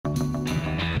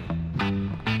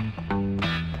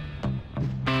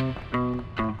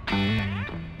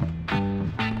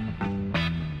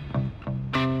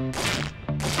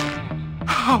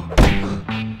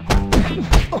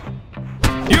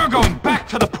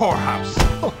poorhouse.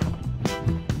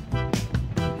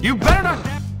 You better not...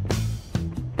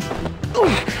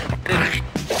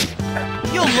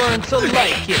 You'll learn to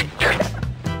like it.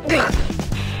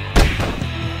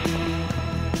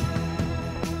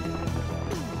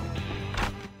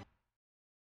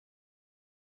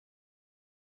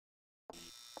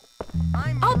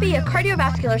 I'll be a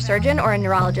cardiovascular surgeon or a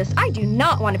neurologist. I do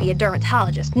not want to be a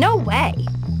dermatologist. No way.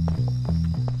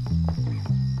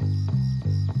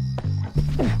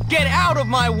 Get out of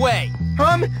my way!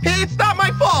 It's not my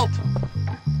fault!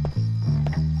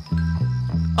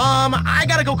 I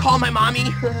gotta go call my mommy.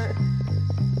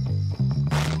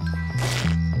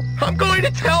 I'm going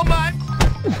to tell my...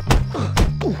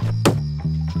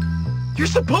 You're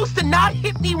supposed to not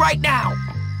hit me right now!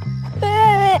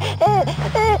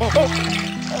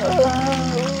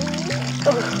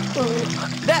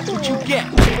 That's what you get!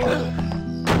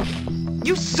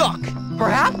 You suck!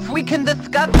 Perhaps we can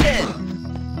discuss this.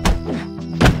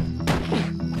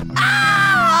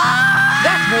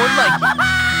 That's more like it!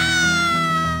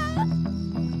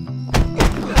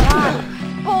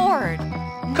 Bored.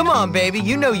 Come on, baby,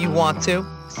 you know you want to.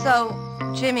 So,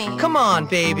 Jimmy, Come on,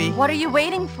 baby. what are you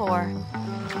waiting for?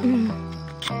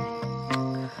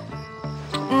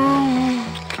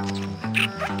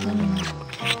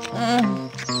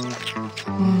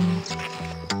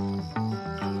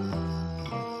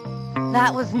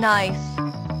 That was nice.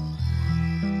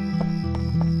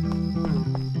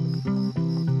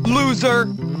 Loser!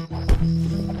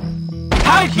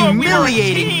 How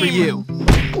humiliating for you!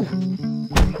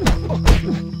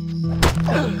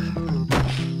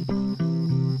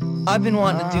 I've been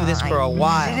wanting to do this for a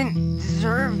while. I didn't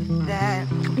deserve that.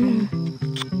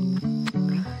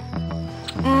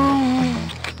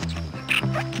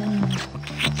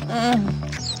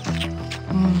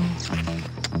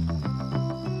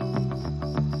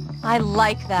 I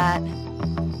like that.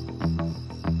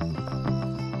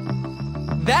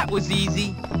 That was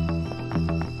easy.